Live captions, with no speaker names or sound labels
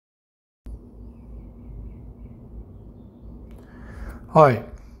Hi,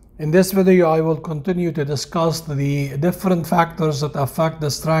 in this video I will continue to discuss the different factors that affect the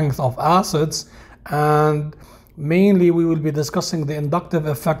strength of acids, and mainly we will be discussing the inductive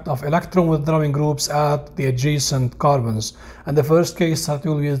effect of electron withdrawing groups at the adjacent carbons. And the first case that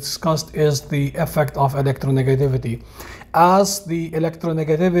will be discussed is the effect of electronegativity. As the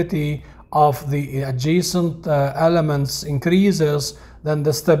electronegativity of the adjacent elements increases, then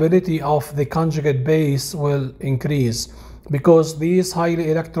the stability of the conjugate base will increase, because these highly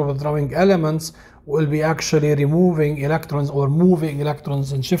electron-withdrawing elements will be actually removing electrons or moving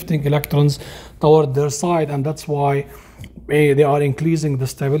electrons and shifting electrons toward their side, and that's why they are increasing the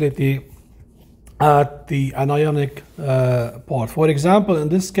stability at the anionic part. For example, in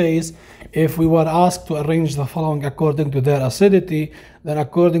this case, if we were asked to arrange the following according to their acidity, then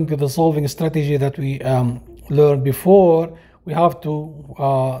according to the solving strategy that we learned before, we have to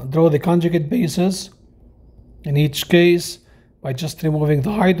draw the conjugate bases in each case by just removing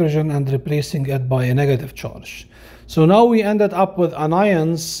the hydrogen and replacing it by a negative charge. So now we ended up with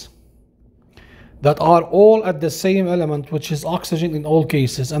anions that are all at the same element, which is oxygen in all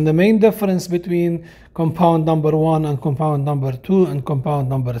cases. And the main difference between compound number 1 and compound number 2 and compound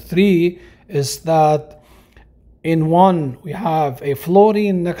number 3 is that in 1 we have a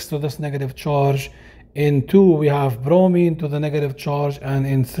fluorine next to this negative charge, in 2 we have bromine to the negative charge, and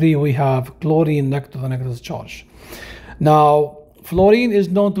in 3 we have chlorine next to the negative charge. Now, fluorine is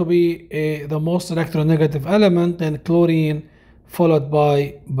known to be the most electronegative element, and chlorine followed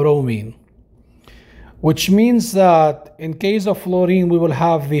by bromine, which means that in case of fluorine we will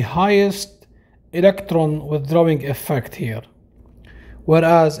have the highest electron withdrawing effect here,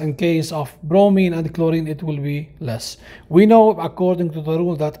 whereas in case of bromine and chlorine it will be less. We know according to the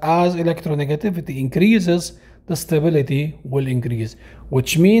rule that as electronegativity increases, the stability will increase,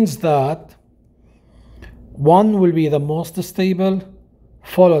 which means that 1 will be the most stable,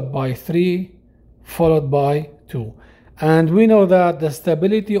 followed by 3, followed by 2. And we know that the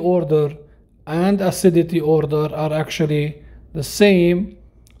stability order and acidity order are actually the same,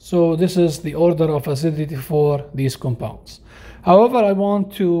 so this is the order of acidity for these compounds. However, I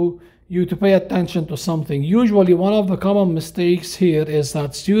want you to pay attention to something. Usually one of the common mistakes here is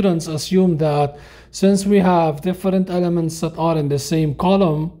that students assume that since we have different elements that are in the same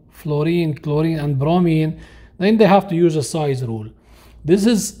column, fluorine, chlorine, and bromine, then they have to use a size rule. This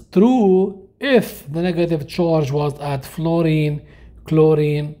is true if the negative charge was at fluorine,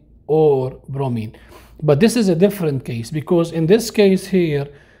 chlorine, or bromine. But this is a different case, because in this case here,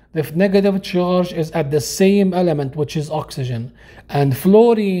 the negative charge is at the same element, which is oxygen, and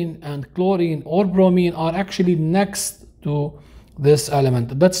fluorine and chlorine or bromine are actually next to this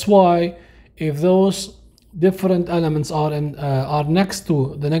element. That's why if those different elements are next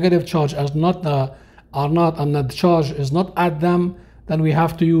to the negative charge and the charge is not at them, then we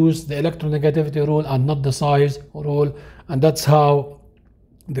have to use the electronegativity rule and not the size rule, and that's how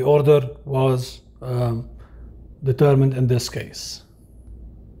the order was determined in this case.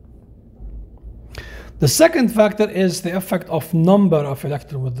 The second factor is the effect of number of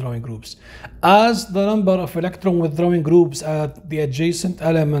electron withdrawing groups. As the number of electron withdrawing groups at the adjacent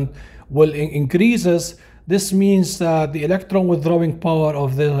element will increases, this means that the electron withdrawing power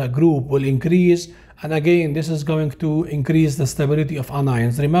of the group will increase, and again this is going to increase the stability of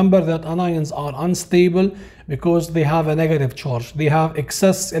anions. Remember that anions are unstable because they have a negative charge, they have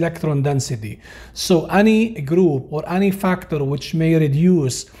excess electron density. So any group or any factor which may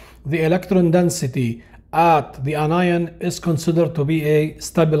reduce the electron density at the anion is considered to be a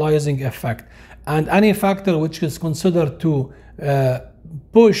stabilizing effect, and any factor which is considered to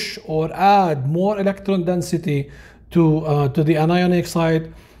push or add more electron density to the anionic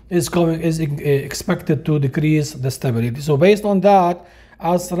side is expected to decrease the stability. So based on that,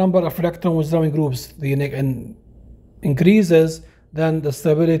 as the number of electron withdrawing groups increases, then the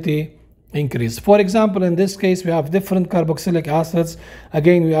stability increase. For example, in this case we have different carboxylic acids.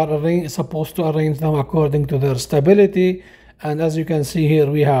 Again, we are supposed to arrange them according to their stability, and as you can see here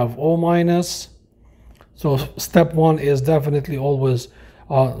we have O minus. So step 1 is definitely always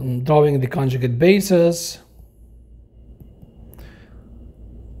drawing the conjugate bases.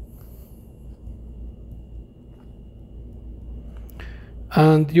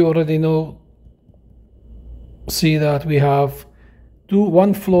 And you already see that we have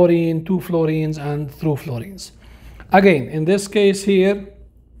 1 fluorine, 2 fluorines, and 3 fluorines. Again, in this case here,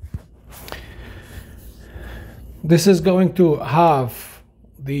 this is going to have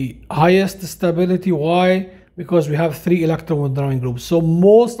the highest stability. Why? Because we have 3 electron withdrawing groups. So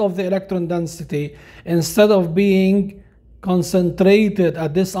most of the electron density, instead of being concentrated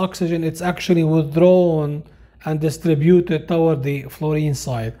at this oxygen, it's actually withdrawn and distributed toward the fluorine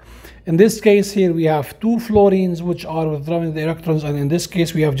side. In this case here we have two fluorines which are withdrawing the electrons, and in this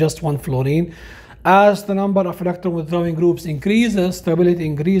case we have just one fluorine. As the number of electron withdrawing groups increases, stability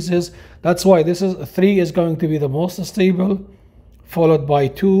increases. That's why this is 3 is going to be the most stable, followed by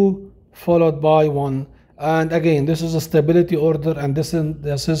 2, followed by 1. And again, this is a stability order, and this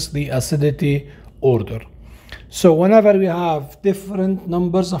is the acidity order. So whenever we have different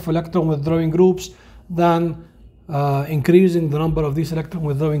numbers of electron withdrawing groups, then increasing the number of these electron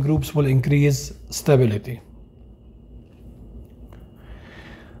withdrawing groups will increase stability.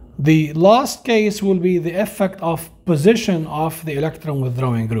 The last case will be the effect of position of the electron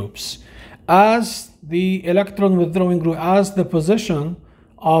withdrawing groups. As the position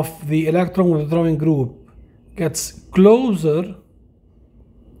of the electron withdrawing group gets closer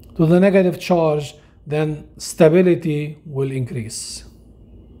to the negative charge, then stability will increase.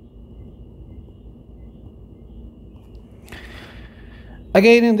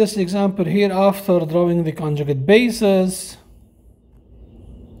 Again, in this example here, after drawing the conjugate bases,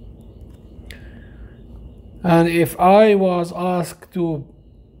 and if I was asked to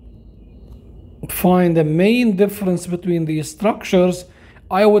find the main difference between these structures,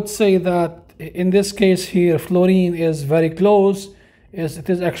 I would say that in this case here, fluorine is very close. It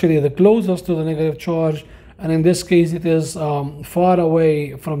is actually the closest to the negative charge, and in this case it is far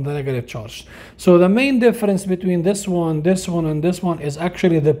away from the negative charge. So the main difference between this one, and this one is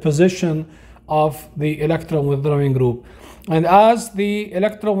actually the position of the electron withdrawing group. And as the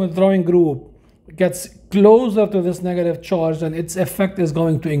electron withdrawing group gets closer to this negative charge, then its effect is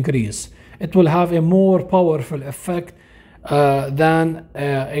going to increase. It will have a more powerful effect than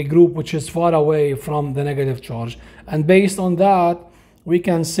a group which is far away from the negative charge. And based on that, we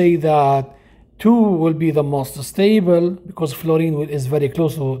can say that 2 will be the most stable because fluorine is very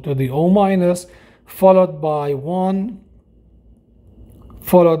close to the O minus, followed by 1,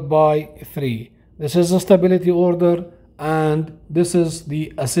 followed by 3. This is the stability order, and this is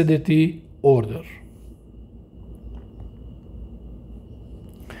the acidity order.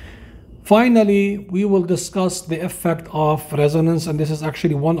 Finally, we will discuss the effect of resonance, and this is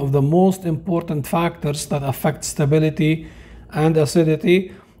actually one of the most important factors that affect stability and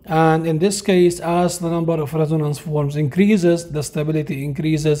acidity. And in this case, as the number of resonance forms increases, the stability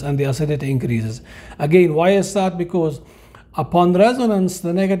increases and the acidity increases. Again, why is that? Because upon resonance,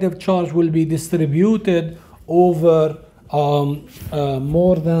 the negative charge will be distributed over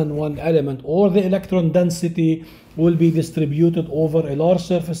more than one element, or the electron density will be distributed over a large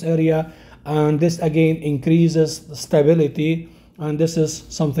surface area, and this again increases the stability, and this is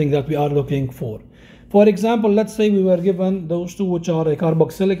something that we are looking for. For example, let's say we were given those two, which are a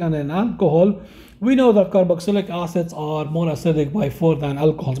carboxylic and an alcohol. We know that carboxylic acids are more acidic by 4 than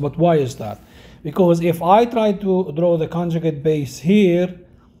alcohols, but why is that? Because if I try to draw the conjugate base here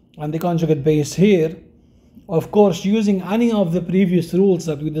and the conjugate base here, of course, using any of the previous rules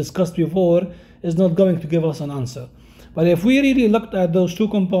that we discussed before is not going to give us an answer. But if we really looked at those two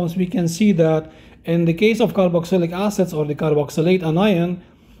compounds, we can see that in the case of carboxylic acids or the carboxylate anion,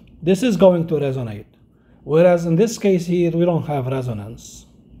 this is going to resonate. Whereas in this case here, we don't have resonance.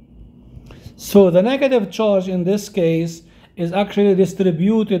 So the negative charge in this case is actually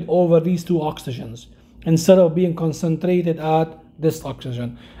distributed over these two oxygens instead of being concentrated at this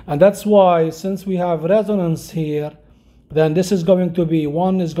oxygen. And that's why, since we have resonance here, then this is going to be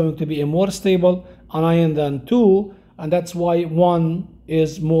 1 is going to be a more stable anion than 2, and that's why 1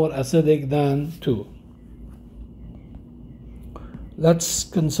 is more acidic than 2. Let's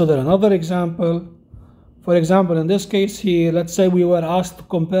consider another example. For example, in this case here, let's say we were asked to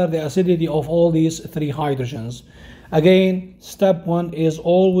compare the acidity of all these 3 hydrogens. Again, step 1 is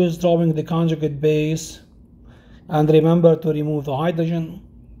always drawing the conjugate base, and remember to remove the hydrogen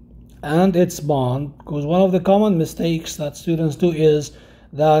and its bond, because one of the common mistakes that students do is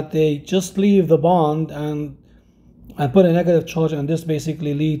that they just leave the bond and put a negative charge, and this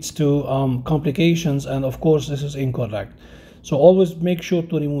basically leads to complications, and of course this is incorrect. So always make sure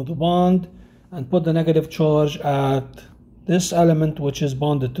to remove the bond and put the negative charge at this element which is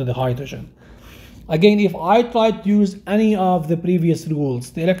bonded to the hydrogen. Again, if I try to use any of the previous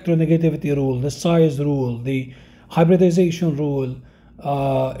rules, the electronegativity rule, the size rule, the hybridization rule,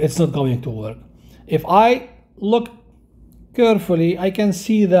 it's not going to work. If I look carefully, I can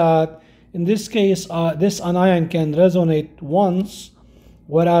see that in this case, this anion can resonate once,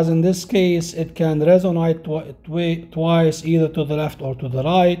 whereas in this case, it can resonate twice, either to the left or to the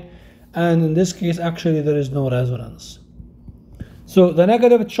right. And in this case, actually, there is no resonance. So the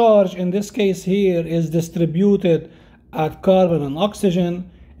negative charge in this case here is distributed at carbon and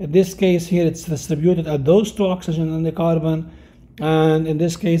oxygen. In this case here, it's distributed at those two oxygen and the carbon, and in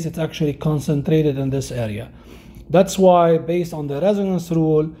this case, it's actually concentrated in this area. That's why, based on the resonance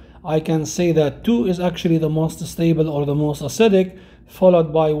rule, I can say that 2 is actually the most stable or the most acidic,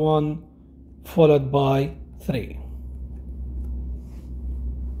 followed by 1, followed by 3.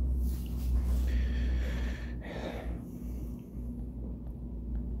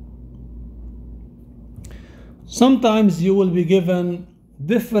 Sometimes you will be given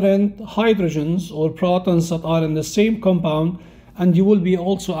different hydrogens or protons that are in the same compound, and you will be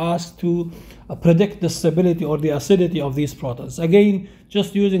also asked to predict the stability or the acidity of these protons. Again,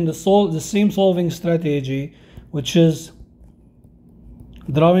 just using the same solving strategy, which is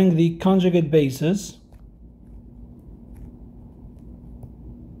drawing the conjugate bases.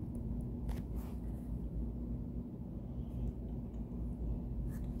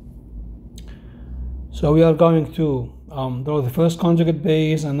 So we are going to draw the first conjugate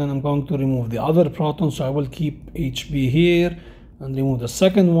base, and then I'm going to remove the other proton. So I will keep HB here and remove the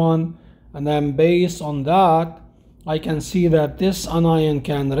second one. And then based on that, I can see that this anion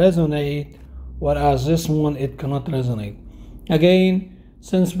can resonate, whereas this one, it cannot resonate. Again,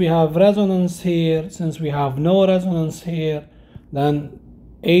 since we have resonance here, since we have no resonance here, then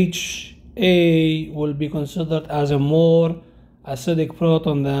HA will be considered as a more acidic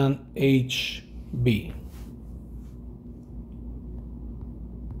proton than HB.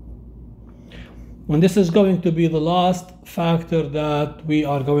 And this is going to be the last factor that we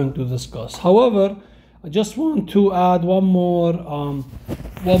are going to discuss. However, I just want to add one more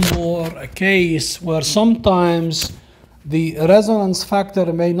case where sometimes the resonance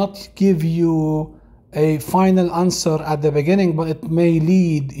factor may not give you a final answer at the beginning, but it may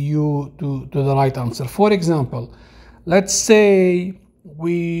lead you to the right answer. For example, let's say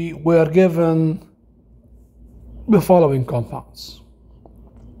we were given the following compounds.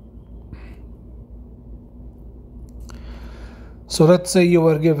 So let's say you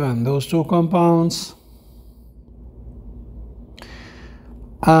were given those two compounds,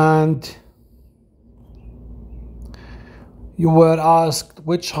 and you were asked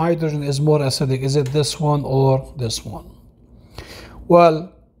which hydrogen is more acidic. Is it this one or this one?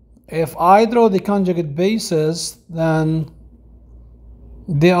 Well, if I draw the conjugate bases, then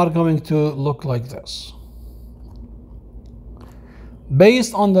they are going to look like this.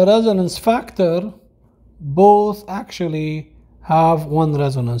 Based on the resonance factor, both actually have one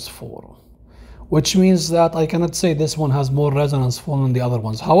resonance form, which means that I cannot say this one has more resonance form than the other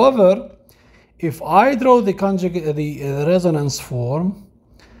ones. However, if I draw the conjugate, the resonance form,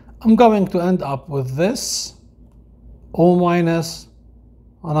 I'm going to end up with this O minus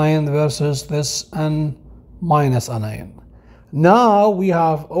anion versus this N minus anion. Now we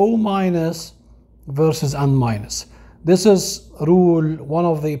have O minus versus N minus. This is one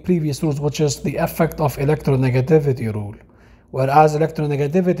of the previous rules, which is the effect of electronegativity rule. Whereas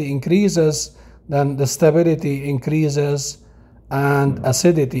electronegativity increases, then the stability increases and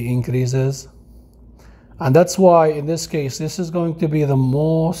acidity increases. And that's why in this case, this is going to be the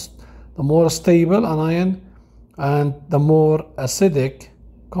more stable anion, and the more acidic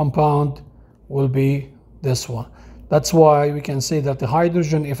compound will be this one. That's why we can say that the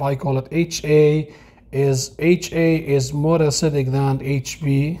hydrogen, if I call it HA is more acidic than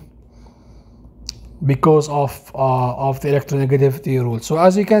HB, because of the electronegativity rule. So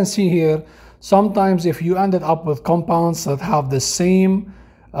as you can see here, sometimes if you ended up with compounds that have the same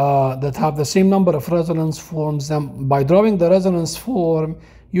number of resonance forms, then by drawing the resonance form,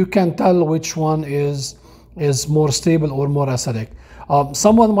 you can tell which one is more stable or more acidic.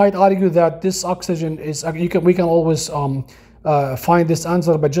 Someone might argue that this oxygen is, we can always find this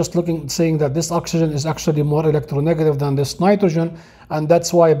answer by just saying that this oxygen is actually more electronegative than this nitrogen, and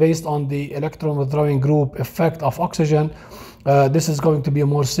that's why, based on the electron withdrawing group effect of oxygen, this is going to be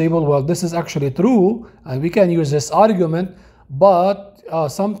more stable. Well, this is actually true, and we can use this argument, but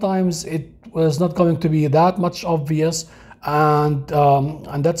sometimes it was not going to be that much obvious, and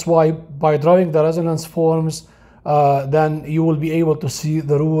that's why by drawing the resonance forms, then you will be able to see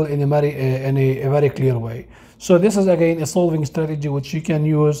the rule in a very clear way. So this is again a solving strategy which you can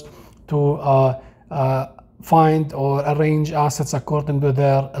use to find or arrange acids according to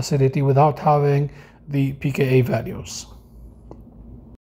their acidity without having the pKa values.